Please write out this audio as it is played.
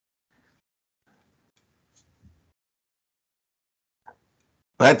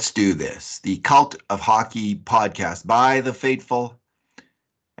Let's do this. The Cult of Hockey podcast by the faithful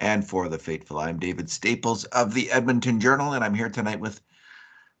and for the faithful. I'm David Staples of the Edmonton Journal, and I'm here tonight with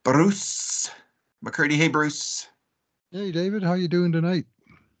Bruce McCurdy. Hey, Bruce. Hey, David. How you doing tonight?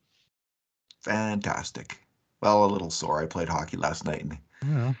 Fantastic. Well, a little sore. I played hockey last night,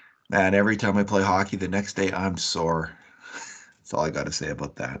 Yeah. and every time I play hockey, the next day I'm sore. That's all I got to say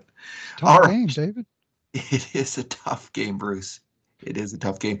about that. Tough game, David. It is a tough game, Bruce. It is a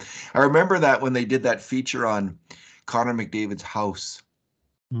tough game. I remember that when they did that feature on Connor McDavid's house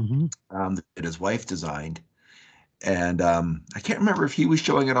that his wife designed. And I can't remember if he was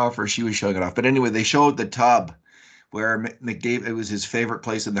showing it off or she was showing it off. But anyway, they showed the tub where McDavid, it was his favorite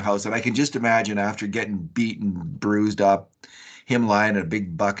place in the house. And I can just imagine after getting beaten, bruised up, him lying in a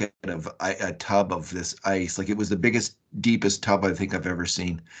big bucket of a tub of this ice. Like it was the biggest, deepest tub I think I've ever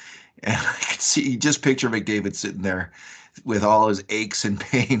seen. And I could see, just picture McDavid sitting there with all his aches and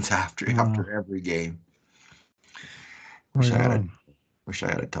pains after every game. Wish I had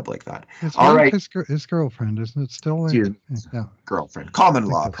a tub like that. All right, his girlfriend, isn't it? Still there? Yeah, girlfriend. Common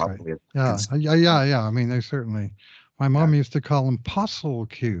law, probably. Right. Yeah. I mean, they certainly. My mom used to call him Postle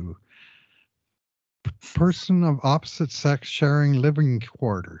Q. Person of opposite sex sharing living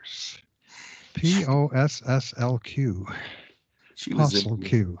quarters. POSSLQ. Postle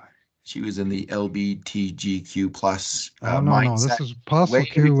Q. She was in the LBTGQ plus mindset. No. This is Postle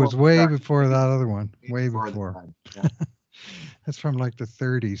Q was way before that other one. Way before. Yeah. That's from like the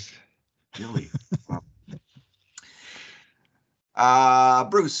 30s. Really? Wow.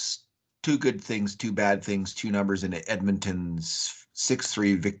 Bruce, two good things, two bad things, two numbers in Edmonton's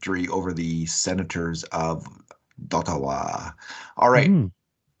 6-3 victory over the Senators of Ottawa. All right.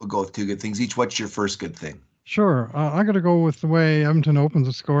 We'll go with two good things each. What's your first good thing? Sure. I got to go with the way Edmonton opens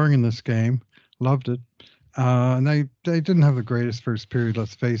the scoring in this game. Loved it. And they didn't have the greatest first period,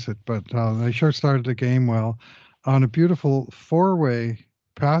 let's face it, but they sure started the game well on a beautiful four-way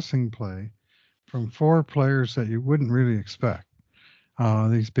passing play from four players that you wouldn't really expect.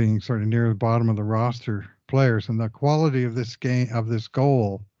 These being sort of near the bottom of the roster players, and the quality of this game, of this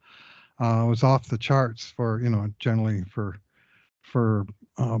goal, was off the charts for generally for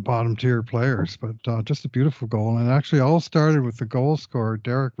bottom tier players, but just a beautiful goal. And it actually all started with the goal scorer,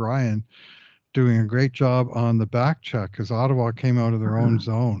 Derek Ryan, doing a great job on the back check as Ottawa came out of their own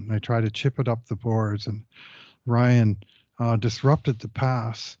zone. They tried to chip it up the boards, and Ryan disrupted the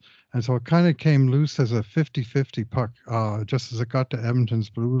pass. And so it kind of came loose as a 50-50 puck just as it got to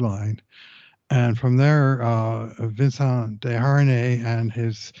Edmonton's blue line. And from there, Vincent Desharnais and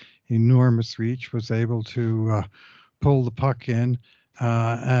his enormous reach was able to pull the puck in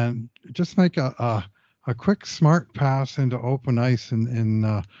and just make a quick, smart pass into open ice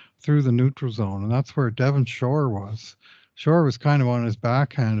in through the neutral zone. And that's where Devon Shore was. Shore was kind of on his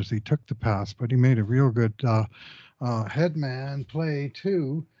backhand as he took the pass, but he made a real good headman play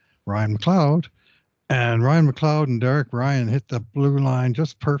to Ryan McLeod. And Ryan McLeod and Derek Ryan hit the blue line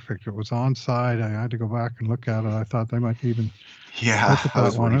just perfect. It was onside. I had to go back and look at it. I thought they might even look at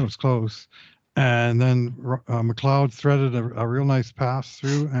that one. It was close. And then McLeod threaded a real nice pass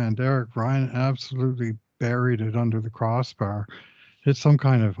through, and Derek Ryan absolutely buried it under the crossbar. Hit some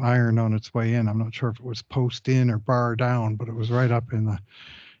kind of iron on its way in. I'm not sure if it was post in or bar down, but it was right up in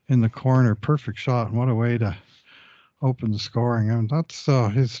the corner. Perfect shot, and what a way to open the scoring. And that's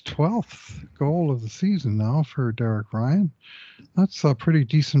his 12th goal of the season now for Derek Ryan. That's a pretty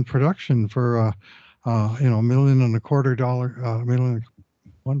decent production for $1.25 million,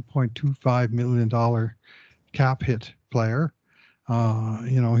 $1.25 million cap hit player.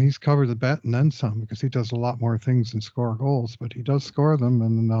 He's covered the bet and then some, because he does a lot more things than score goals, but he does score them,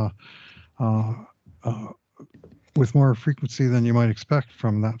 and with more frequency than you might expect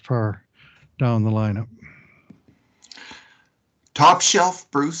from that far down the lineup. Top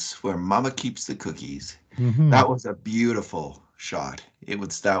shelf, Bruce, where Mama keeps the cookies. That was a beautiful shot.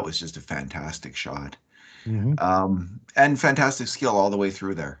 That was just a fantastic shot. And fantastic skill all the way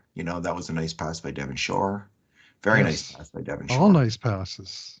through there. That was a nice pass by Devon Shore. Very nice pass by Devon Shore. All nice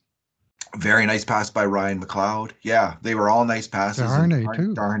passes. Very nice pass by Ryan McLeod. Yeah, they were all nice passes. Desharnais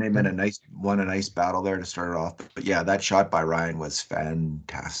too. Desharnais won a nice battle there to start it off. But yeah, that shot by Ryan was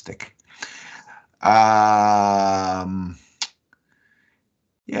fantastic.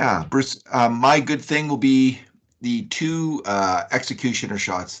 Yeah, Bruce, my good thing will be the two executioner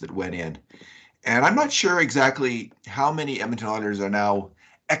shots that went in. And I'm not sure exactly how many Edmonton Oilers are now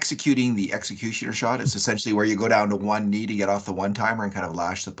executing the executioner shot. It's essentially where you go down to one knee to get off the one-timer and kind of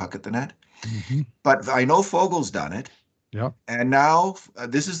lash the puck at the net. But I know Foegele's done it. Yep. And now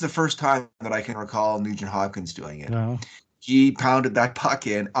this is the first time that I can recall Nugent Hopkins doing it. Yeah. he pounded that puck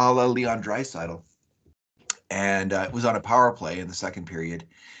in a la Leon Draisaitl. And it was on a power play in the second period.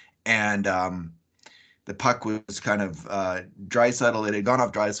 And the puck was kind of Draisaitl. It had gone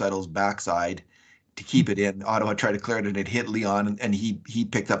off Draisaitl's backside to keep it in. Ottawa tried to clear it, and it hit Leon, and he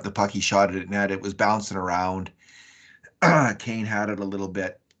picked up the puck. He shot it at net. It was bouncing around. Kane had it a little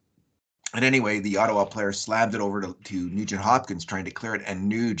bit. And anyway, the Ottawa player slammed it over to Nugent Hopkins trying to clear it,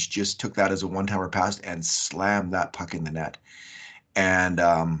 and Nuge just took that as a one-timer pass and slammed that puck in the net. And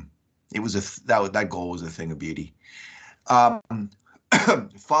it was that goal was a thing of beauty.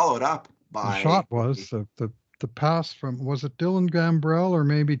 Followed up by the shot was the pass from, was it Dylan Gambrell or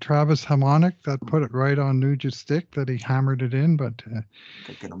maybe Travis Hamonic that put it right on Nuge's stick that he hammered it in? But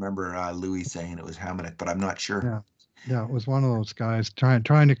I can remember Louis saying it was Hamonic, but I'm not sure. Yeah, it was one of those guys trying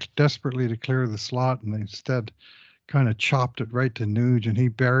to desperately to clear the slot, and they instead kind of chopped it right to Nuge, and he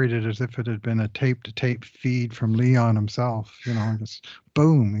buried it as if it had been a tape-to-tape feed from Leon himself. Just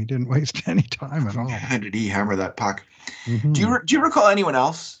boom. He didn't waste any time at all. How did he hammer that puck? Mm-hmm. Do you recall anyone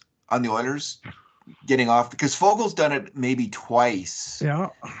else on the Oilers getting off? Because Foegele's done it maybe twice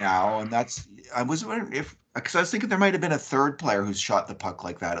now, and that's, I was wondering because I was thinking there might have been a third player who's shot the puck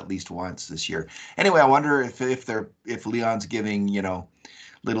like that at least once this year. Anyway, I wonder if Leon's giving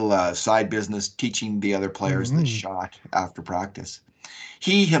little side business, teaching the other players the shot after practice.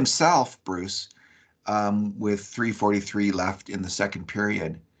 He himself, Bruce, with 3:43 left in the second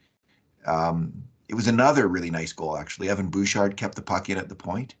period. It was another really nice goal, actually. Evan Bouchard kept the puck in at the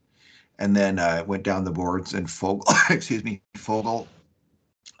point, and then went down the boards, and Foegele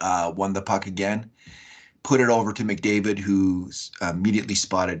won the puck again, put it over to McDavid, who immediately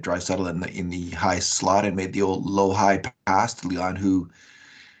spotted Draisaitl in the high slot and made the old low-high pass to Leon, who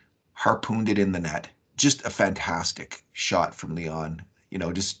harpooned it in the net. Just a fantastic shot from Leon,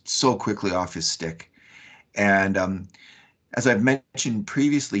 just so quickly off his stick. And as I've mentioned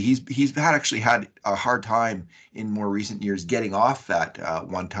previously, he's actually had a hard time in more recent years getting off that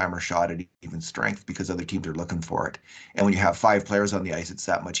one-timer shot at even strength because other teams are looking for it. And when you have 5 players on the ice, it's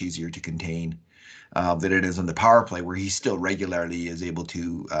that much easier to contain than it is on the power play, where he still regularly is able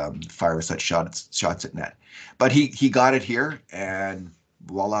to fire such shots at net. But he got it here, and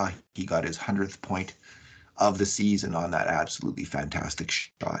voila, he got his 100th point of the season on that absolutely fantastic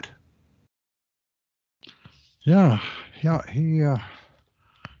shot. Yeah,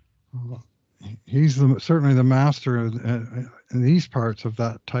 he's certainly the master in these parts of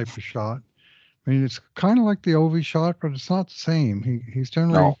that type of shot. I mean, it's kind of like the Ovi shot, but it's not the same. He's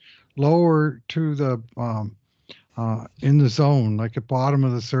generally lower to the in the zone, like at bottom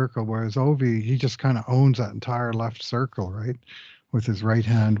of the circle, whereas Ovi, he just kind of owns that entire left circle, right, with his right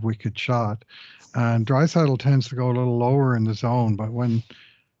hand wicked shot. And Draisaitl tends to go a little lower in the zone, but when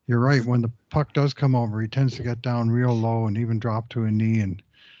you're right, when the puck does come over, he tends to get down real low and even drop to a knee and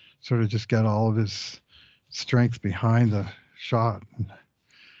sort of just get all of his strength behind the shot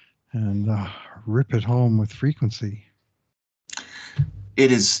and rip it home with frequency.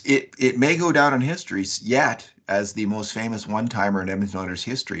 It may go down in history yet as the most famous one-timer in Edmonton Oilers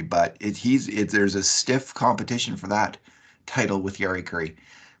history, but there's a stiff competition for that title with Jari Kurri.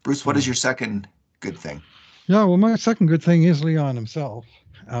 Bruce, what is your second good thing? Yeah, well, my second good thing is Leon himself.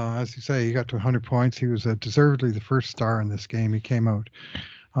 As you say, he got to 100 points. He was deservedly the first star in this game. He came out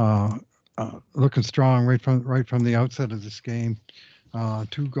looking strong right from the outset of this game.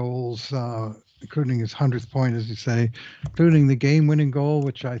 2 goals, including his 100th point, as you say, including the game-winning goal,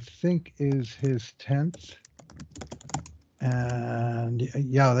 which I think is his 10th. And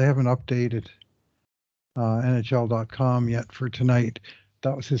yeah, they haven't updated NHL.com yet for tonight.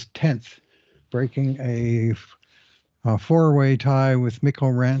 That was his 10th, breaking a 4-way tie with Mikko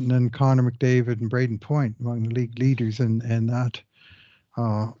Rantanen, Connor McDavid, and Braden Point among the league leaders in that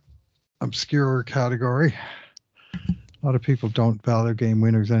obscure category. A lot of people don't value game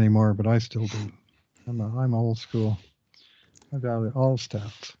winners anymore, but I still do. I'm old school. I value all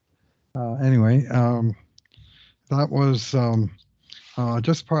stats. Anyway, that was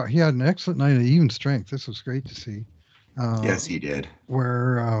just part. He had an excellent night of even strength. This was great to see. Yes, he did.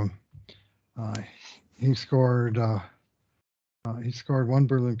 Where he scored one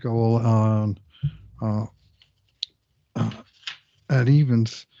brilliant goal on at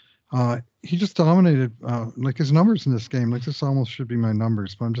evens. He just dominated, like his numbers in this game. Like this almost should be my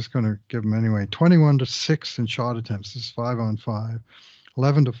numbers, but I'm just going to give them anyway. 21-6 in shot attempts. This is 5-on-5.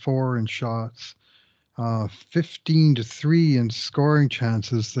 11-4 in shots. 15-3 in scoring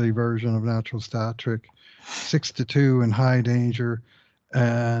chances, the version of natural stat trick. 6-2 in high danger,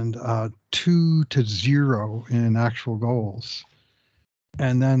 and 2-0 in actual goals.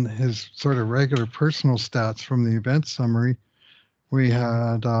 And then his sort of regular personal stats from the event summary, we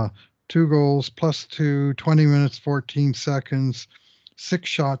had 2 goals, +2, 20 minutes, 14 seconds, 6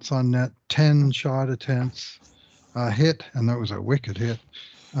 shots on net, 10 shot attempts, a hit, and that was a wicked hit,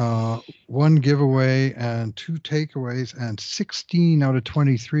 1 giveaway and 2 takeaways, and 16 out of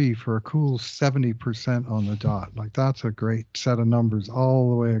 23 for a cool 70% on the dot. Like, that's a great set of numbers all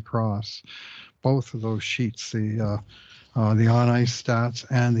the way across both of those sheets, the on ice stats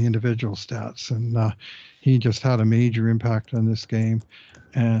and the individual stats. And he just had a major impact on this game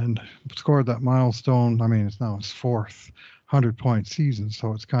and scored that milestone. I mean, it's now his 4th 100-point season,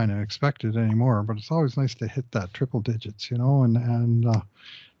 so it's kind of expected anymore, but it's always nice to hit that triple digits, and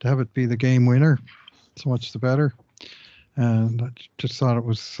to have it be the game winner, so much the better. And I just thought it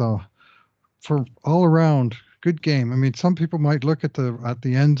was for all around good game. I mean, some people might look at the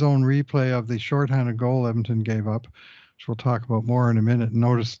end zone replay of the shorthanded goal Edmonton gave up, which we'll talk about more in a minute, and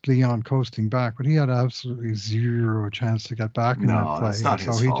notice Leon coasting back, but he had absolutely zero chance to get back in that play. That's not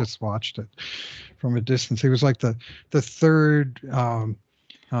his so he fault. just watched it from a distance. He was like the third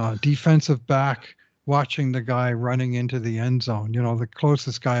defensive back watching the guy running into the end zone. The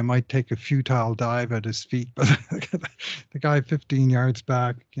closest guy might take a futile dive at his feet, but the guy 15 yards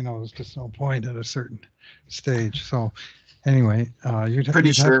back, there's just no point at a certain stage. So anyway, you'd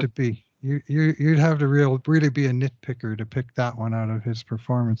have to be you'd have to really be a nitpicker to pick that one out of his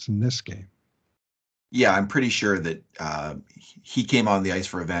performance in this game. Yeah, I'm pretty sure that he came on the ice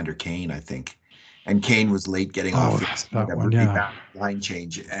for Evander Kane, I think, and Kane was late getting off that one, yeah. line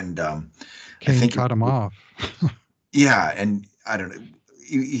change, and Kane, I think, cut him off. Yeah, and I don't know.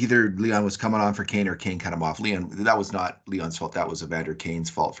 Either Leon was coming on for Kane or Kane cut him off. That was not Leon's fault. That was Evander Kane's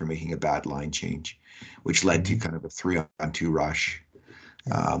fault for making a bad line change, which led to kind of a 3-on-2 rush,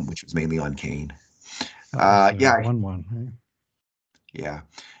 which was mainly on Kane. 1-1. Right? Yeah.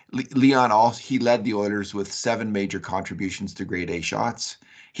 Leon he led the Oilers with 7 major contributions to grade A shots.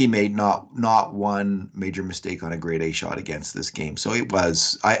 He made not one major mistake on a grade A shot against this game. So it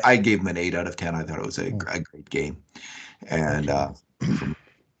was, I gave him an 8 out of 10. I thought it was a great game. And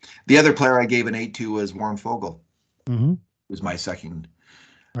the other player I gave an 8 to was Warren Foegele. Mm-hmm. It was my second.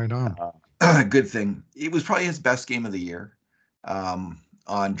 Right on. Good thing. It was probably his best game of the year. On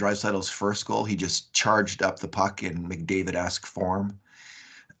Draisaitl's first goal, he just charged up the puck in McDavid-esque form,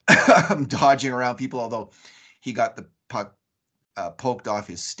 dodging around people, although he got the puck poked off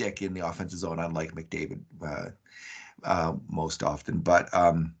his stick in the offensive zone, unlike McDavid most often. But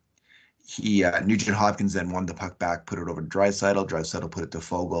Nugent Hopkins then won the puck back, put it over to Draisaitl. Draisaitl put it to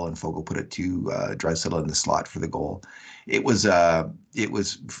Foegele, and Foegele put it to Draisaitl in the slot for the goal. It was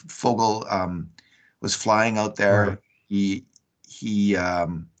Foegele was flying out there. Right.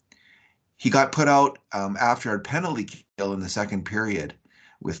 He got put out after a penalty kill in the second period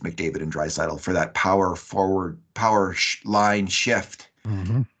with McDavid and Draisaitl for that power line shift,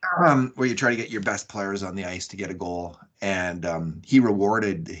 where you try to get your best players on the ice to get a goal. And he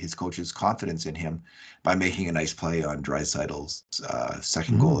rewarded his coach's confidence in him by making a nice play on Draisaitl's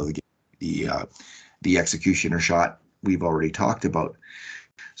second goal of the game, the executioner shot we've already talked about.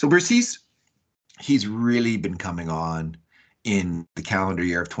 So Bruce, he's really been coming on in the calendar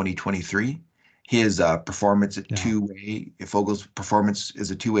year of 2023. His performance at two-way, Foegele's performance as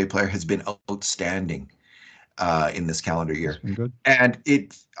a two-way player has been outstanding in this calendar year. Been good. And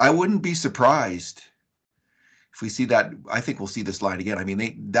I wouldn't be surprised if we see that. I think we'll see this line again. I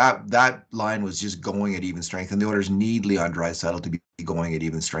mean, that line was just going at even strength, and the Oilers need Leon Draisaitl to be going at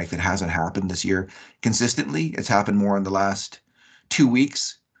even strength. It hasn't happened this year consistently. It's happened more in the last 2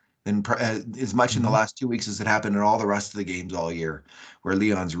 weeks than as much in the last 2 weeks as it happened in all the rest of the games all year, where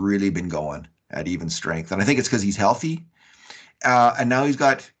Leon's really been going at even strength. And I think it's because he's healthy. And now he's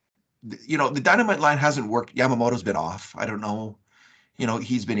got, the dynamite line hasn't worked. Yamamoto's been off. I don't know.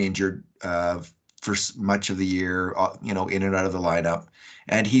 He's been injured for much of the year, in and out of the lineup.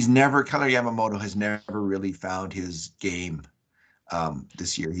 And Kailer Yamamoto has never really found his game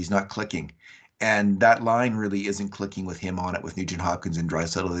this year. He's not clicking. And that line really isn't clicking with him on it, with Nugent Hopkins and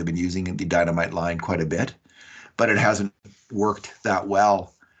Draisaitl. They've been using the dynamite line quite a bit, but it hasn't worked that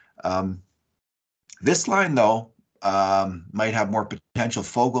well. This line, though, might have more potential.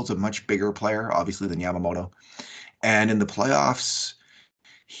 Foegele's a much bigger player, obviously, than Yamamoto. And in the playoffs,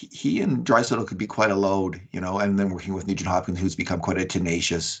 he and Draisaitl could be quite a load, and then working with Nugent Hopkins, who's become quite a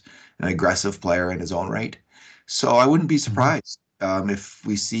tenacious and aggressive player in his own right. So I wouldn't be surprised if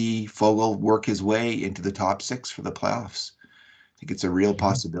we see Foegele work his way into the top 6 for the playoffs. I think it's a real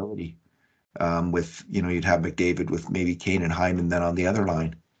possibility. With, you'd have McDavid with maybe Kane and Hyman then on the other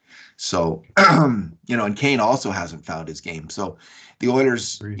line. So, and Kane also hasn't found his game. So the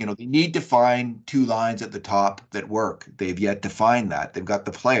Oilers, they need to find two lines at the top that work. They've yet to find that. They've got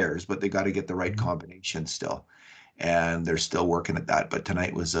the players, but they got to get the right combination still. And they're still working at that. But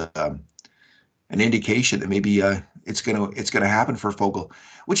tonight was an indication that maybe it's gonna happen for Foegele,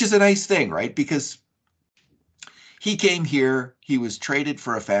 which is a nice thing, right? Because he came here, he was traded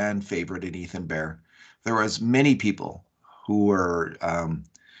for a fan favorite in Ethan Bear. There was many people who were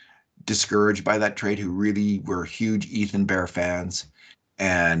discouraged by that trade, who really were huge Ethan Bear fans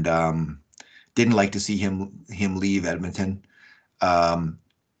and didn't like to see him leave Edmonton.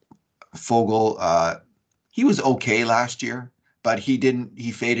 Foegele, he was okay last year, but he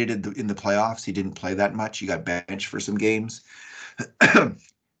faded in the playoffs. He didn't play that much. He got benched for some games.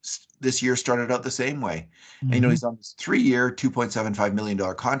 This year started out the same way. And, he's on this 3-year, $2.75 million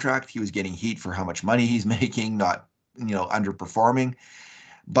contract. He was getting heat for how much money he's making, not, underperforming,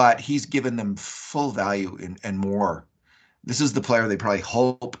 but he's given them full value and more. This is the player they probably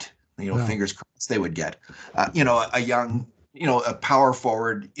hoped, fingers crossed they would get, a young, a power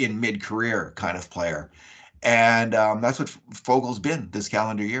forward in mid-career kind of player. And that's what Foegele's been this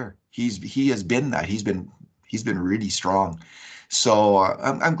calendar year. He has been that. He's been really strong. So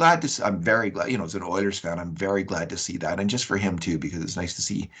I'm very glad, as an Oilers fan, I'm very glad to see that. And just for him too, because it's nice to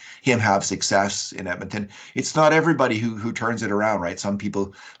see him have success in Edmonton. It's not everybody who turns it around, right? Some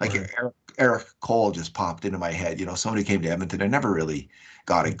people, like Eric Cole just popped into my head. Somebody came to Edmonton and never really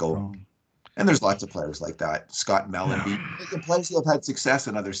got it going. And there's lots of players like that. Scott Mellenby, players who have had success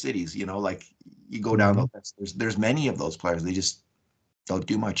in other cities, like you go down the list. There's many of those players. They just don't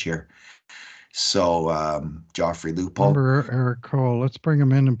do much here. So Joffrey Lupul. Remember Eric Cole? Let's bring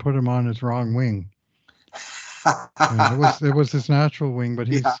him in and put him on his wrong wing. It was his natural wing, but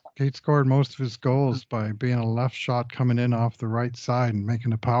he'd scored most of his goals by being a left shot coming in off the right side and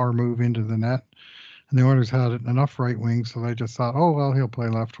making a power move into the net. And the Oilers had enough right wing, so they just thought, oh well, he'll play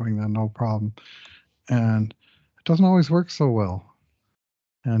left wing then, no problem. And it doesn't always work so well.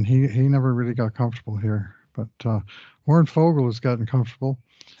 And he never really got comfortable here. But Warren Foegele has gotten comfortable.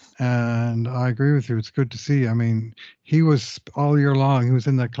 And I agree with you. It's good to see. I mean, he was all year long, he was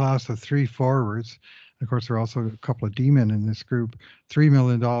in that class of 3 forwards. Of course, there are also a couple of D-men in this group, $3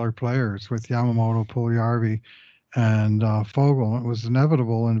 million players with Yamamoto, Puljujarvi, and Foegele. It was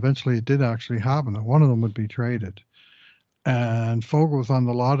inevitable, and eventually it did actually happen, that one of them would be traded. And Foegele was on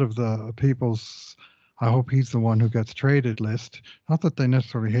a lot of the people's, I hope he's the one who gets traded list. Not that they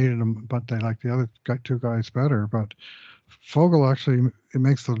necessarily hated him, but they like the other two guys better. But Foegele actually, it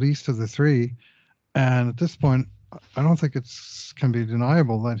makes the least of the 3. And at this point, I don't think can be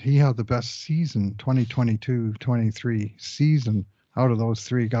deniable that he had the best season, 2022-23 season out of those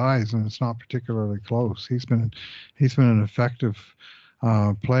 3 guys, and it's not particularly close. He's been an effective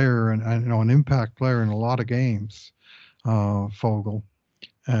player and an impact player in a lot of games, Foegele.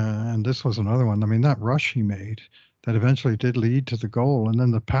 And this was another one. I mean, that rush he made that eventually did lead to the goal, and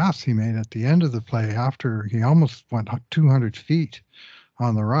then the pass he made at the end of the play after he almost went 200 feet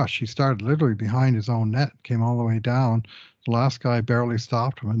on the rush. He started literally behind his own net, came all the way down. The last guy barely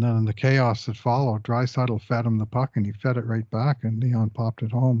stopped him, and then in the chaos that followed, Draisaitl fed him the puck, and he fed it right back, and Leon popped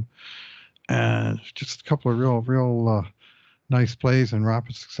it home. And just a couple of real nice plays in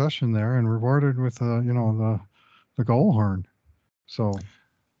rapid succession there, and rewarded with the goal horn. So.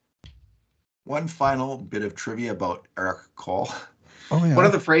 One final bit of trivia about Eric Cole. Oh, yeah. One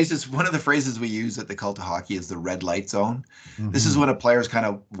of the phrases we use at the Cult of Hockey is the red light zone. This is when a player's kind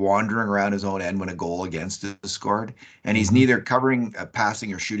of wandering around his own end when a goal against is scored, and he's neither covering a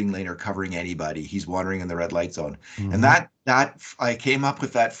passing or shooting lane or covering anybody. He's wandering in the red light zone. And that I came up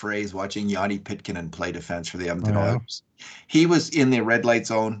with that phrase watching Yanni Pitkinen play defense for the Edmonton Oilers. He was in the red light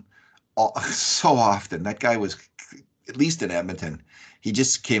zone so often. That guy was, at least in Edmonton, he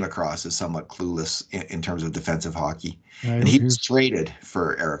just came across as somewhat clueless in terms of defensive hockey. And he was traded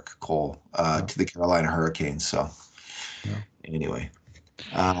for Eric Cole to the Carolina Hurricanes. So anyway,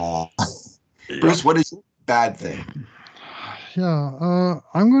 Bruce, what is your bad thing? Yeah,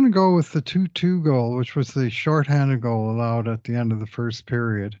 I'm going to go with the 2-2 goal, which was the shorthanded goal allowed at the end of the first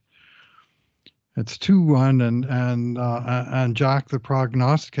period. It's 2-1, and Jack, the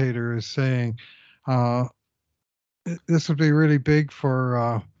prognosticator, is saying this would be really big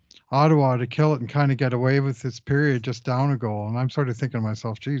for Ottawa to kill it and kind of get away with this period just down a goal. And I'm sort of thinking to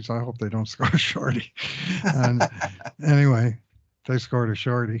myself, geez, I hope they don't score a shorty. And anyway, they scored a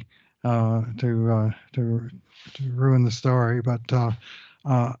shorty to ruin the story. But the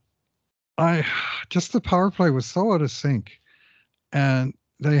power play was so out of sync, and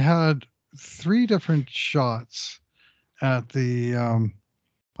they had 3 different shots at the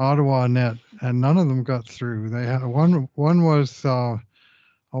Ottawa net, and none of them got through. They had one. One was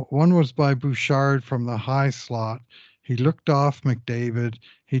by Bouchard from the high slot. He looked off McDavid.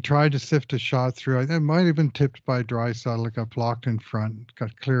 He tried to sift a shot through. It might have been tipped by Draisaitl. It got blocked in front,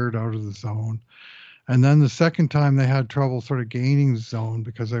 got cleared out of the zone. And then the second time they had trouble sort of gaining the zone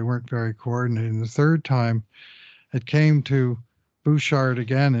because they weren't very coordinated. And the third time it came to Bouchard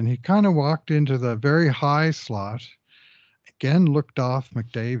again, and he kind of walked into the very high slot, again looked off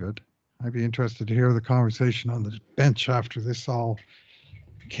McDavid. I'd be interested to hear the conversation on the bench after this all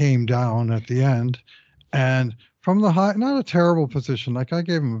came down at the end. And from the high, not a terrible position. Like I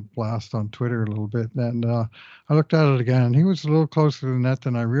gave him a blast on Twitter a little bit, and I looked at it again, and he was a little closer to the net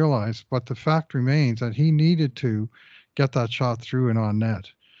than I realized. But the fact remains that he needed to get that shot through and on net,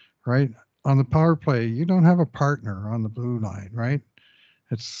 right? On the power play, you don't have a partner on the blue line, right?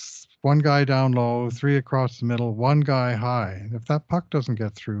 It's one guy down low, three across the middle, one guy high. If that puck doesn't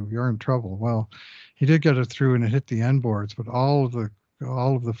get through, you're in trouble. Well, he did get it through, and it hit the end boards, but all of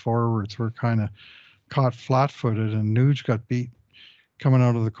the forwards were kind of caught flat-footed, and Nuge got beat coming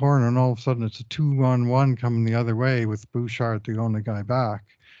out of the corner, and all of a sudden it's a 2-on-1 coming the other way with Bouchard the only guy back.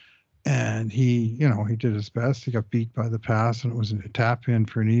 And he did his best. He got beat by the pass, and it was a tap in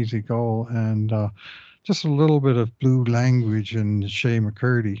for an easy goal. And just a little bit of blue language in Shea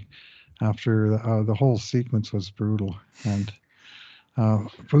McCurdy after the whole sequence was brutal. And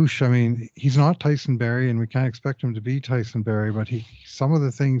Bush, I mean, he's not Tyson Barrie, and we can't expect him to be Tyson Barrie, but some of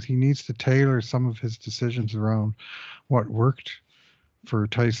the things he needs to tailor some of his decisions around what worked for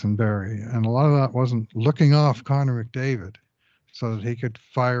Tyson Barrie. And a lot of that wasn't looking off Connor McDavid so that he could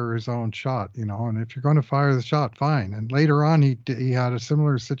fire his own shot, and if you're going to fire the shot, fine. And later on, he had a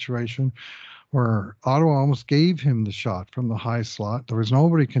similar situation where Ottawa almost gave him the shot from the high slot. There was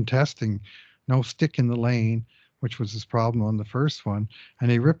nobody contesting, no stick in the lane, which was his problem on the first one, and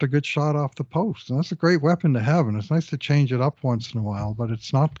he ripped a good shot off the post. And that's a great weapon to have, and it's nice to change it up once in a while, but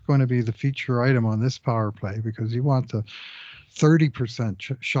it's not going to be the feature item on this power play because you want the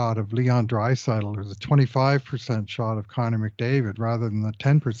 30% shot of Leon Draisaitl or the 25% shot of Connor McDavid rather than the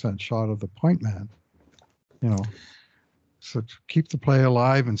 10% shot of the point man. So to keep the play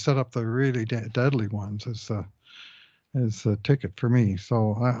alive and set up the really deadly ones is a ticket for me.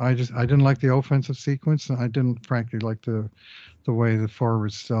 So I didn't like the offensive sequence, and I didn't frankly like the way the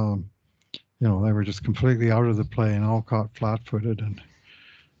forwards, they were just completely out of the play and all caught flat-footed, and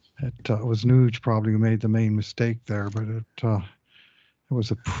it was Nuge probably who made the main mistake there, but it was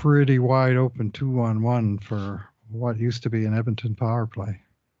a pretty wide open 2-on-1 for what used to be an Edmonton power play.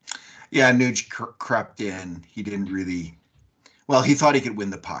 Yeah, Nuge crept in. He didn't really. Well, he thought he could win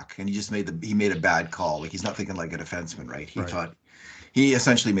the puck, and he made a bad call. Like, he's not thinking like a defenseman, right? He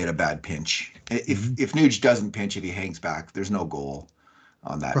essentially made a bad pinch. If Nuge doesn't pinch, if he hangs back, there's no goal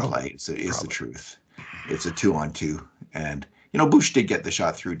on that play. So it's the truth. It's a 2-on-2, and Bush did get the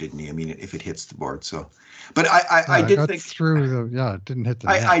shot through, didn't he? I mean, if it hits the board, so. But I did think through it didn't hit the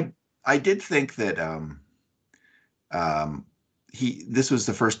net. I did think that this was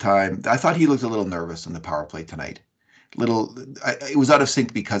the first time I thought he looked a little nervous on the power play tonight. It was out of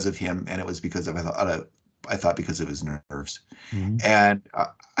sync because of him, and it was because of I thought because of his nerves. Mm-hmm. And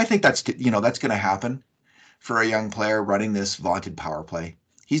I think that's going to happen for a young player running this vaunted power play.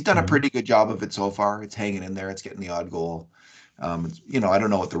 He's done a pretty good job of it so far. It's hanging in there. It's getting the odd goal. I don't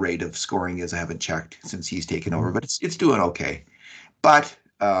know what the rate of scoring is. I haven't checked since he's taken over, but it's doing okay. But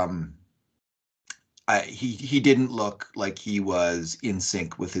he didn't look like he was in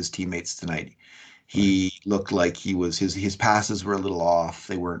sync with his teammates tonight. He looked like his passes were a little off.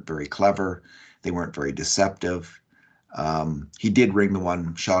 They weren't very clever. They weren't very deceptive. He did ring the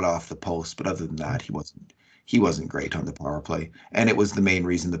one shot off the post, but other than that, he wasn't great on the power play. And it was the main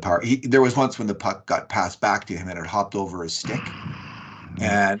reason there was once when the puck got passed back to him and it hopped over his stick.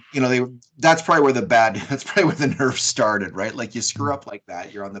 And that's probably where the nerves started, right? Like, you screw up like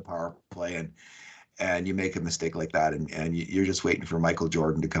that, you're on the power play and you make a mistake like that, and you're just waiting for Michael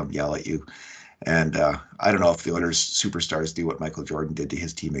Jordan to come yell at you. And I don't know if the Oilers superstars do what Michael Jordan did to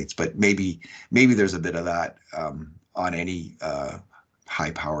his teammates, but maybe there's a bit of that on any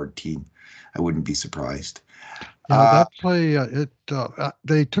high-powered team. I wouldn't be surprised. That play,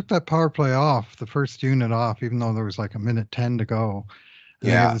 they took that power play off, the first unit off, even though there was like a minute 10 to go. And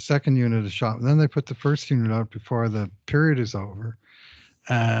they gave the second unit a shot. And then they put the first unit out before the period is over.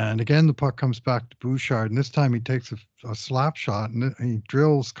 And again, the puck comes back to Bouchard, and this time he takes a slap shot, and he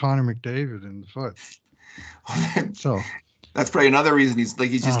drills Connor McDavid in the foot. So that's probably another reason he's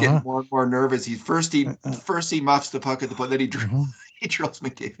just getting more and more nervous. He muffs the puck at the point, then he drills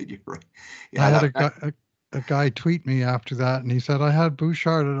McDavid. You're right. Yeah, a guy tweet me after that, and he said I had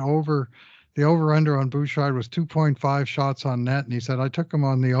Bouchard at over. The over/under on Bouchard was 2.5 shots on net, and he said I took him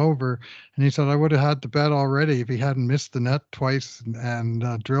on the over, and he said I would have had the bet already if he hadn't missed the net twice and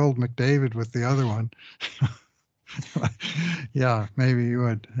drilled McDavid with the other one. Yeah, maybe you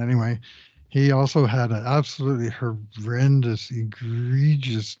would. Anyway, he also had an absolutely horrendous,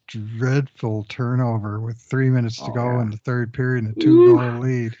 egregious, dreadful turnover with 3 minutes to go in the third period and a 2-goal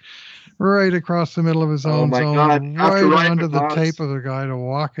lead. Right across the middle of his own zone, God. Right onto the tape of the guy to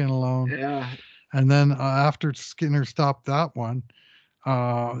walk in alone. Yeah. And then after Skinner stopped that one,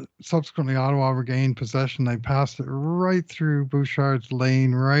 subsequently Ottawa regained possession. They passed it right through Bouchard's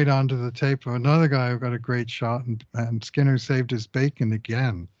lane, right onto the tape of another guy who got a great shot, and Skinner saved his bacon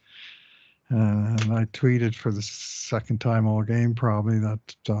again. And I tweeted for the second time all game probably that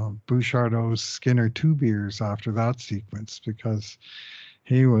Bouchard owes Skinner 2 beers after that sequence, because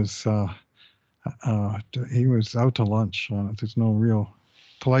he was out to lunch on it. There's no real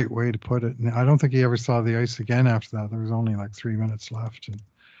polite way to put it. And I don't think he ever saw the ice again after that. There was only like 3 minutes left, and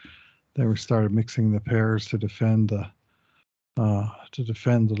they were started mixing the pairs to defend the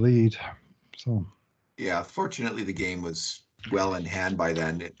lead. So yeah, fortunately the game was well in hand by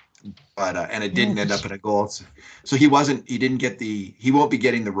then. But and it didn't end up in a goal. So he won't be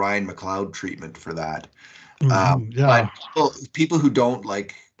getting the Ryan McLeod treatment for that. Yeah. But people who don't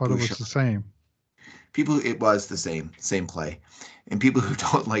like Bouchard, it was the same. It was the same play. And people who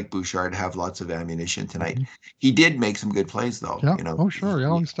don't like Bouchard have lots of ammunition tonight. Mm-hmm. He did make some good plays though. Yeah. Oh sure, he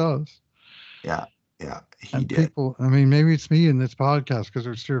always does. Yeah. Yeah, he did. People, I mean, maybe it's me in this podcast because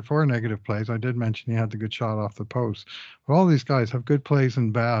there's 3 or 4 negative plays. I did mention he had the good shot off the post. But all these guys have good plays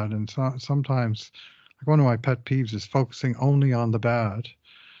and bad. And sometimes, like, one of my pet peeves is focusing only on the bad.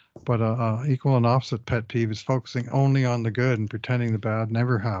 But equal and opposite pet peeve is focusing only on the good and pretending the bad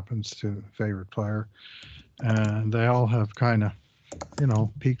never happens to a favorite player. And they all have kind of,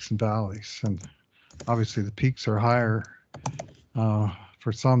 peaks and valleys. And obviously the peaks are higher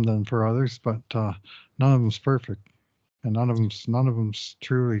for some than for others, but none of them's perfect, and none of them's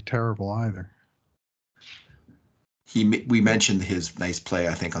truly terrible either. We mentioned his nice play,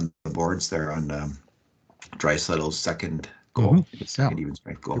 I think, on the boards there on Draisaitl's second goal, mm-hmm. Second even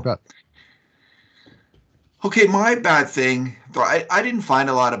strength goal. You bet. Okay, my bad thing. I didn't find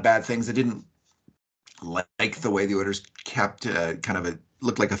a lot of bad things. I didn't like the way the Oilers kept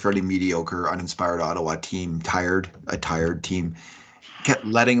looked like a fairly mediocre, uninspired Ottawa team, a tired team. Kept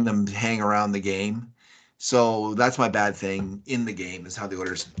letting them hang around the game. So that's my bad thing in the game, is how the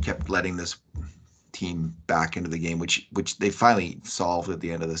Oilers kept letting this team back into the game, which they finally solved at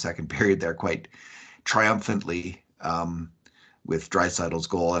the end of the second period there quite triumphantly with Draisaitl's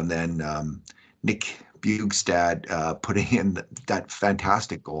goal, and then Nick Bjugstad putting in that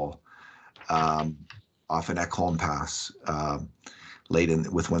fantastic goal off an Ekholm pass late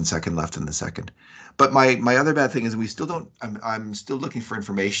with 1 second left in the second. But my other bad thing is I'm still looking for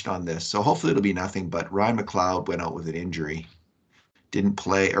information on this. So hopefully it'll be nothing, but Ryan McLeod went out with an injury. Didn't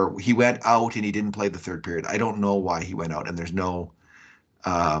play, or he went out and he didn't play the third period. I don't know why he went out, and there's no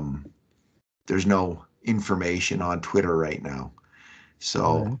information on Twitter right now.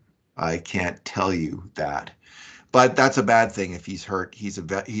 So I can't tell you that. But that's a bad thing if he's hurt. He's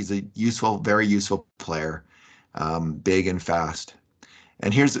a useful, very useful player, big and fast.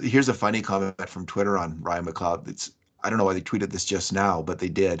 And here's a funny comment from Twitter on Ryan McLeod. I don't know why they tweeted this just now, but they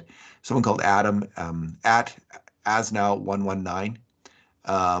did. Someone called Adam at asnow119.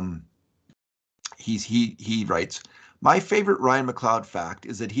 He writes, "My favorite Ryan McLeod fact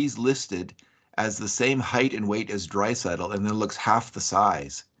is that he's listed as the same height and weight as Draisaitl and then looks half the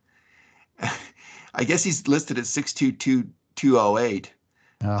size." I guess he's listed at 6'2", 208.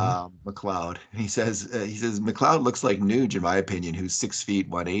 McLeod. He says McLeod looks like Nuge, in my opinion, who's 6 feet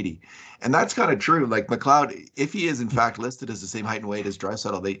 180, and that's kind of true. Like McLeod, if he is in fact listed as the same height and weight as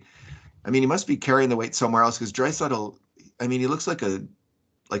Draisaitl, he must be carrying the weight somewhere else, because Draisaitl, he looks like a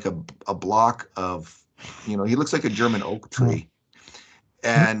block of, he looks like a German oak tree,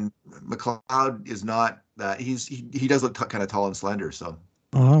 and McLeod is not that. He does look kind of tall and slender, so.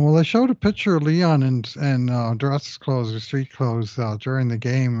 Well, they showed a picture of Leon in dress clothes or street clothes during the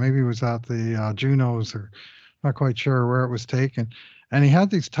game. Maybe it was at the Junos, or not quite sure where it was taken. And he had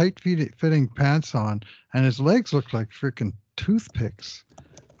these tight-fitting pants on, and his legs looked like freaking toothpicks.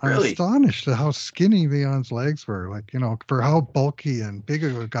 Really? I'm astonished at how skinny Leon's legs were, for how bulky and big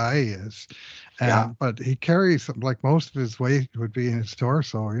of a guy he is. But he carries, like, most of his weight would be in his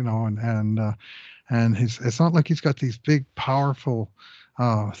torso, and it's not like he's got these big, powerful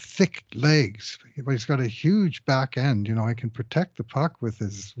thick legs, but he's got a huge back end. He can protect the puck with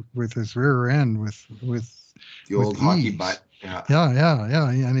his rear end with the old ease. hockey butt. Yeah. Yeah,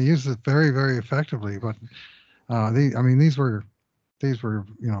 and he uses it very, very effectively. But these were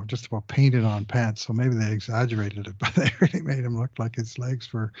just about painted on pants, so maybe they exaggerated it, but they really made him look like his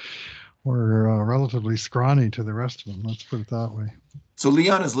legs were relatively scrawny to the rest of them. Let's put it that way. So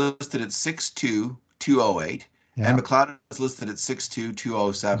Leon is listed at 6'2", 208, and McLeod is listed at 6'2",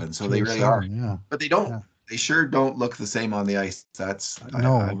 207. So they really are. Yeah. But they don't. Yeah. They sure don't look the same on the ice. That's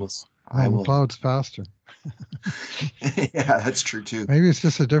McLeod's faster. Yeah, that's true too. Maybe it's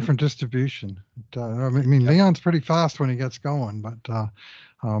just a different distribution. Leon's pretty fast when he gets going, but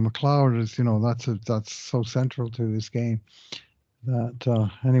McLeod is, that's so central to this game.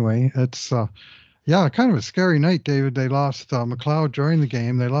 That anyway, it's kind of a scary night, David. They lost McLeod during the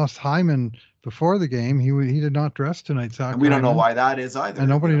game. They lost Hyman before the game. He did not dress tonight, Zach. And we don't know why that is either. And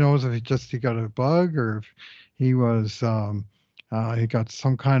nobody knows if he got a bug or if he was he got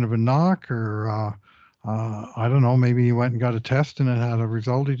some kind of a knock or I don't know. Maybe he went and got a test and it had a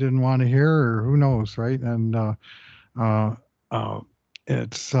result he didn't want to hear, or who knows, right? And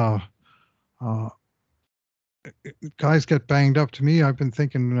it's guys get banged up. To me, I've been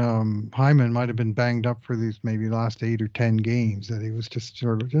thinking Hyman might have been banged up for these maybe last 8 or 10 games, that he was just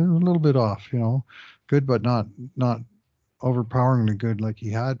sort of a little bit off, good, but not overpoweringly good like he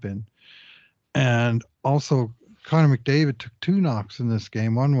had been. And also, Connor McDavid took 2 knocks in this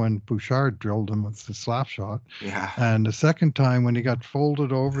game. One when Bouchard drilled him with the slap shot. Yeah. And the second time when he got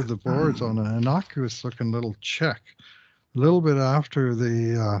folded over the boards on an innocuous looking little check. A little bit after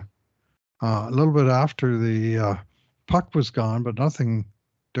the puck was gone, but nothing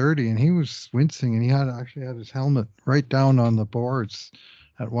dirty, and he was wincing, and he actually had his helmet right down on the boards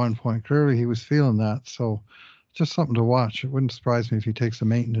at one point. Clearly he was feeling that, so just something to watch. It wouldn't surprise me if he takes a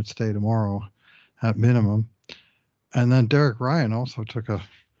maintenance day tomorrow at minimum. And then Derek Ryan also took a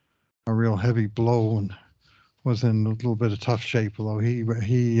real heavy blow and was in a little bit of tough shape, although he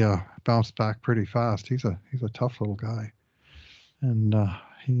bounced back pretty fast. He's a tough little guy, and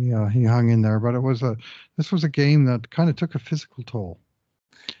he hung in there. But this was a game that kind of took a physical toll.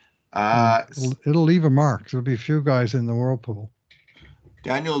 It'll leave a mark. There'll be a few guys in the whirlpool.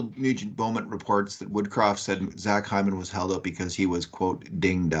 Daniel Nugent-Bowman reports that Woodcroft said Zach Hyman was held up because he was, quote,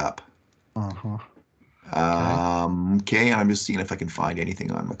 dinged up. Uh-huh. Okay, and I'm just seeing if I can find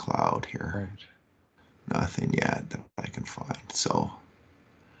anything on McLeod here. Right. Nothing yet that I can find. So,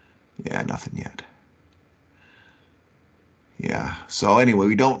 yeah, nothing yet. Yeah. So anyway,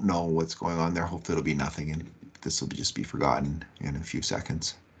 we don't know what's going on there. Hopefully it'll be nothing, and this will just be forgotten in a few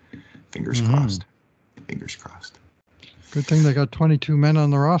seconds. Fingers crossed. Fingers crossed. Good thing they got 22 men on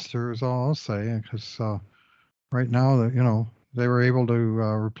the roster, is all I'll say, because right now, they were able to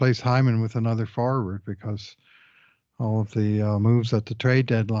replace Hyman with another forward, because all of the moves at the trade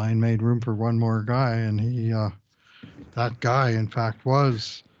deadline made room for one more guy, and that guy, in fact,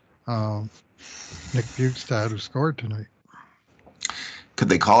 was Nick Bukestad, who scored tonight. Could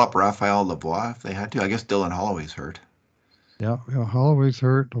they call up Raphael Lavoie if they had to? I guess Dylan Holloway's hurt. Yeah, Holloway's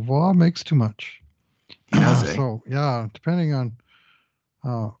hurt. Lavoie makes too much. He does, eh? So, yeah, depending on...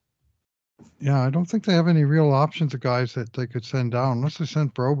 I don't think they have any real options of guys that they could send down. Unless they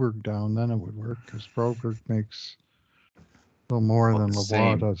sent Broberg down, then it would work, because Broberg makes a little more than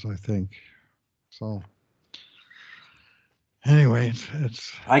Lavoie does, I think. So, anyway,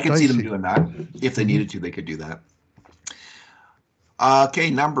 it's I could dicey. see them doing that. If they needed to, they could do that. Okay,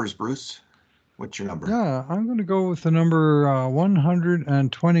 numbers, Bruce. What's your number? Yeah, I'm going to go with the number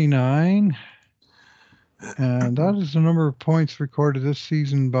 129. And that is the number of points recorded this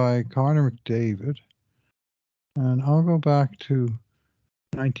season by Connor McDavid. And I'll go back to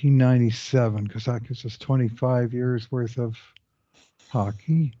 1997, because that gives us 25 years worth of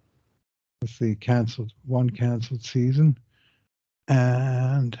hockey with the one canceled season.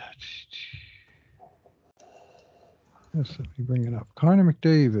 And yes, let me bring it up. Connor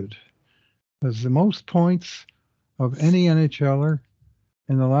McDavid has the most points of any NHLer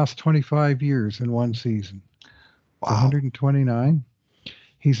in the last 25 years in one season. Wow. 129.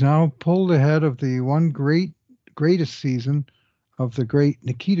 He's now pulled ahead of the greatest season of the great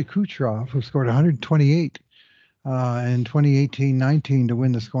Nikita Kucherov, who scored 128 in 2018-19 to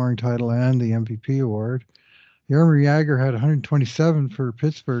win the scoring title and the MVP award. Jaromir Jagr had 127 for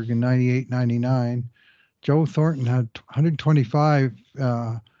Pittsburgh in 98-99. Joe Thornton had 125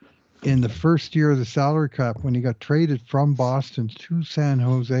 in the first year of the salary cap, when he got traded from Boston to San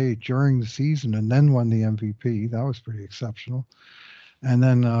Jose during the season and then won the MVP. That was pretty exceptional. And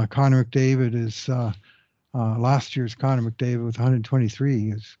then Connor McDavid is Last year's Connor McDavid with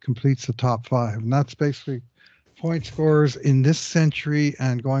 123 completes the top 5. And that's basically point scorers in this century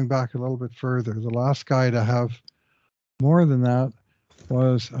and going back a little bit further. The last guy to have more than that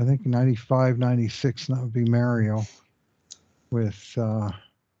was, I think, 95, 96, and that would be Mario with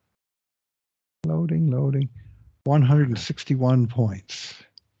loading, 161 points.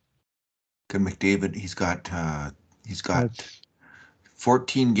 Good McDavid, he's got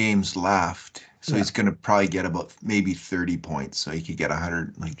 14 games left, so he's going to probably get about maybe 30 points, so he could get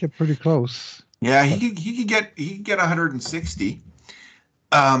 100. Get pretty close. Yeah, he could get 160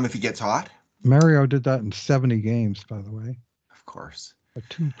 if he gets hot. Mario did that in 70 games, by the way. Of course. A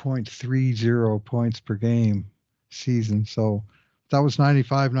 2.30 points per game season. So that was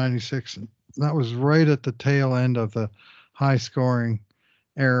 95, 96. And that was right at the tail end of the high scoring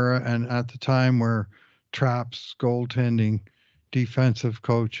era, and at the time where traps, goaltending, defensive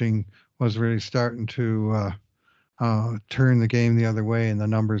coaching was really starting to turn the game the other way, and the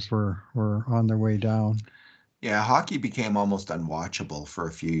numbers were on their way down. Yeah, hockey became almost unwatchable for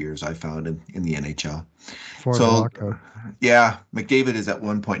a few years, I found, in the NHL. For the lockout. Yeah, McDavid is at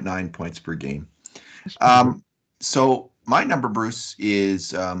 1.9 points per game. So my number, Bruce,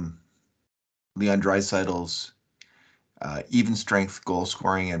 is Leon Draisaitl's even strength goal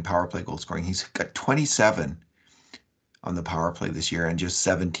scoring and power play goal scoring. He's got 27 on the power play this year and just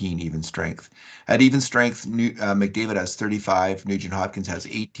 17 even strength. At even strength, McDavid has 35, Nugent Hopkins has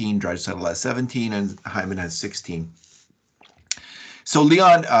 18, Draisaitl has 17, and Hyman has 16. So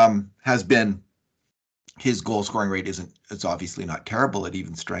Leon has been, his goal scoring rate it's obviously not terrible at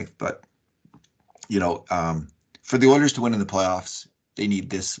even strength, but for the Oilers to win in the playoffs, they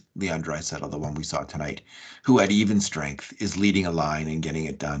need this Leon Draisaitl, the one we saw tonight, who at even strength is leading a line and getting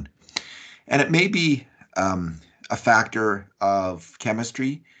it done. And it may be a factor of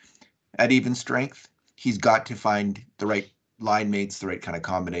chemistry at even strength. He's got to find the right line mates, the right kind of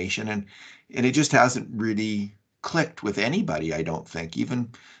combination, and it just hasn't really clicked with anybody, I don't think. Even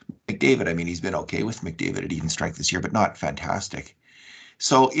McDavid, I mean, he's been okay with McDavid at even strength this year, but not fantastic.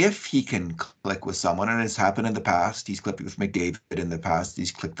 So if he can click with someone, and it's happened in the past, he's clicked with McDavid in the past,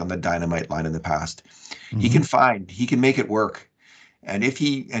 he's clicked on the dynamite line in the past, he can make it work. And if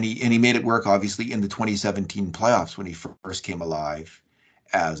he made it work, obviously, in the 2017 playoffs when he first came alive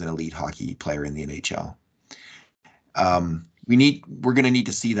as an elite hockey player in the NHL. We're going to need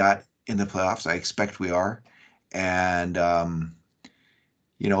to see that in the playoffs. I expect we are. And,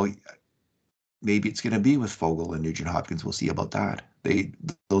 maybe it's going to be with Foegele and Nugent Hopkins. We'll see about that.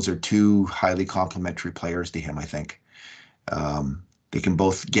 Those are two highly complementary players to him, I think. They can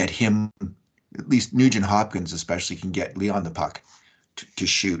both get him, at least Nugent Hopkins especially, can get Leon the puck to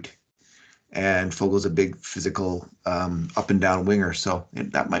shoot. And Fogel's a big physical up and down winger, so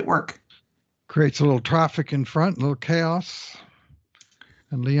that might work. Creates a little traffic in front, a little chaos.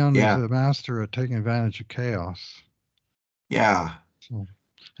 And Leon is a master at taking advantage of chaos. Yeah. So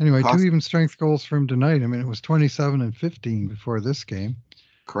anyway, 2 even strength goals for him tonight. I mean, it was 27 and 15 before this game.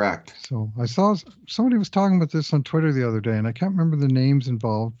 Correct. So I saw somebody was talking about this on Twitter the other day, and I can't remember the names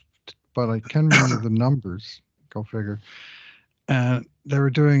involved, but I can remember the numbers. Go figure. And they were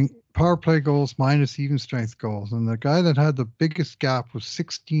doing power play goals minus even strength goals. And the guy that had the biggest gap was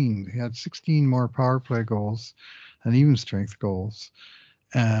 16. He had 16 more power play goals than even strength goals.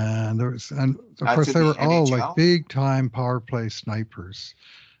 And of course they were all like big time power play snipers.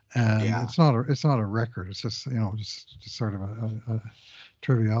 And it's not a record. It's just, just sort of a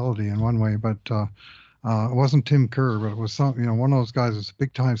triviality in one way. But it wasn't Tim Kerr, but it was one of those guys was a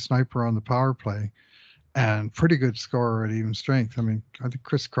big time sniper on the power play. And pretty good scorer at even strength. I mean, I think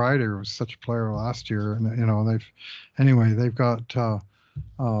Chris Kreider was such a player last year, and they've got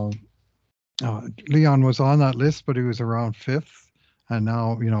Leon was on that list, but he was around 5th, and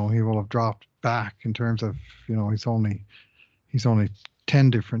now he will have dropped back in terms of he's only 10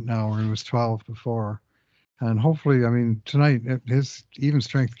 different now, where he was 12 before, and hopefully, I mean, tonight his even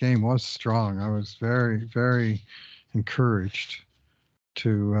strength game was strong. I was very, very encouraged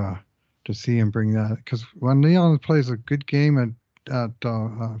to see him bring that, because when Leon plays a good game at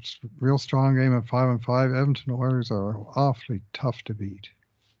a real strong game at 5-on-5, Edmonton Oilers are awfully tough to beat.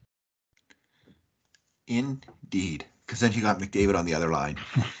 Indeed, because then you got McDavid on the other line,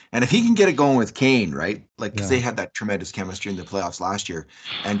 and if he can get it going with Kane, right? Like, because they had that tremendous chemistry in the playoffs last year,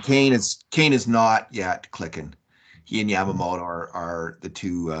 and Kane is not yet clicking. He and Yamamoto are the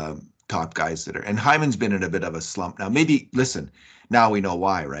two top guys that are, and Hyman's been in a bit of a slump now. Maybe now we know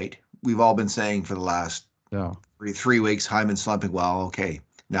why, right? We've all been saying for the last 3 weeks, Hyman's slumping. Well, okay,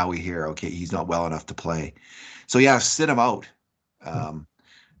 now we hear, he's not well enough to play. So sit him out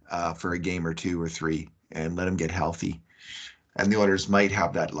for a game or 2 or 3, and let them get healthy. And the Oilers might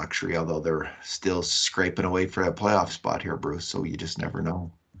have that luxury, although they're still scraping away for a playoff spot here, Bruce. So you just never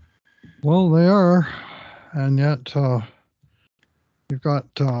know. Well, they are, and yet you've got.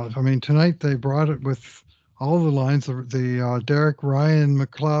 I mean, tonight they brought it with all the lines. The Derek Ryan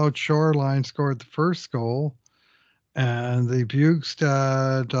McLeod Shore line scored the first goal, and the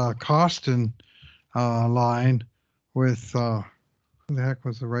Bugstad Costin line with who the heck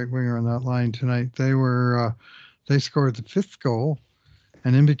was the right winger on that line tonight? They scored the fifth goal,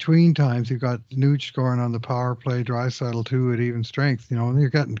 and in between times you got Nuge scoring on the power play, Draisaitl 2 at even strength. You know, and you're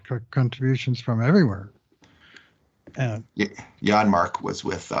getting contributions from everywhere. And Janmark was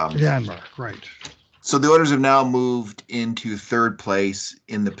with Janmark, right. So the Oilers have now moved into third place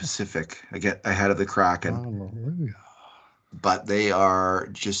in the Pacific, ahead of the Kraken. Hallelujah. But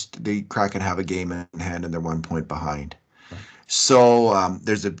the Kraken have a game in hand and they're 1 point behind. Right. So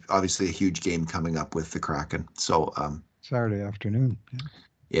there's obviously a huge game coming up with the Kraken. So Saturday afternoon.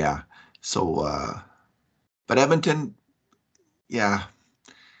 Yeah. So, but Edmonton, yeah,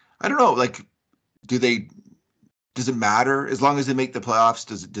 I don't know. Like, does it matter as long as they make the playoffs?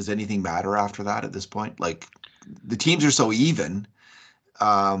 Does anything matter after that at this point? Like, the teams are so even.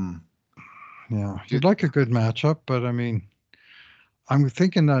 Yeah, you'd like a good matchup, but I mean, I'm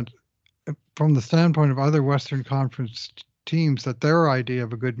thinking that from the standpoint of other Western Conference teams, that their idea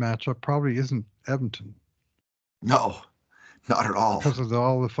of a good matchup probably isn't Edmonton. No, not at all. Because of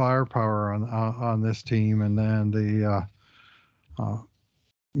all the firepower on this team, and then the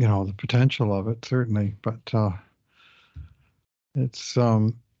the potential of it certainly, but it's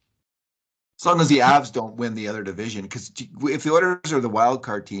as long as the Avs don't win the other division, because if the Oilers are the wild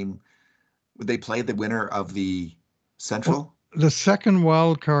card team, would they play the winner of the Central? Well, the second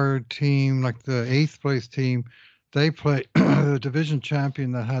wild card team, like the 8th place team, they play the division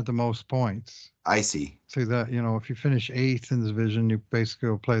champion that had the most points. I see. So that, if you finish 8th in the division, you basically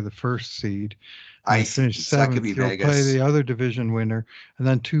will play the first seed. I finish 7th, you'll Vegas. play the other division winner, and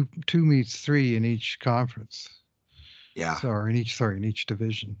then two meets 3 in each conference. Yeah. So, in each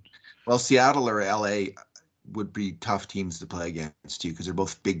division. Well, Seattle or LA would be tough teams to play against too, because they're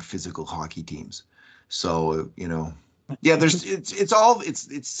both big physical hockey teams. So, yeah,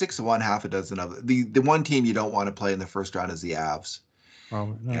 it's 6 of one, half a dozen of the one team you don't want to play in the first round is the Avs.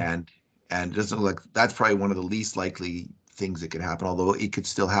 Probably not. And it doesn't look like that's probably one of the least likely things that could happen, although it could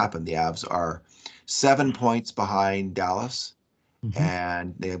still happen. The Avs are 7 points behind Dallas,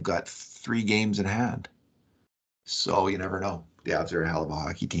 and they have got 3 games in hand. So you never know. The Avs are a hell of a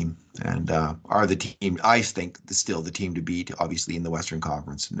hockey team, and are the team, I think, still the team to beat, obviously, in the Western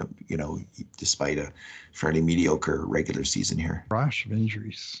Conference, despite a fairly mediocre regular season here. Rash of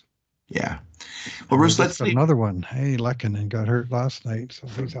injuries. Yeah. Well, Bruce, let's see. Another one. Hey, Lehkonen got hurt last night, so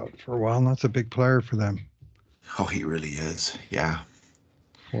he's out for a while, and that's a big player for them. Oh, he really is. Yeah.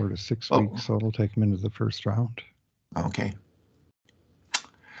 4 to 6 weeks, so it'll take him into the first round. Okay.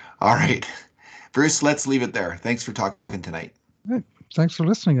 All right. Bruce, let's leave it there. Thanks for talking tonight. Right. Thanks for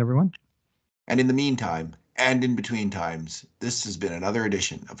listening, everyone. And in the meantime, and in between times, this has been another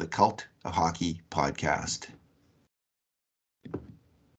edition of the Cult of Hockey podcast.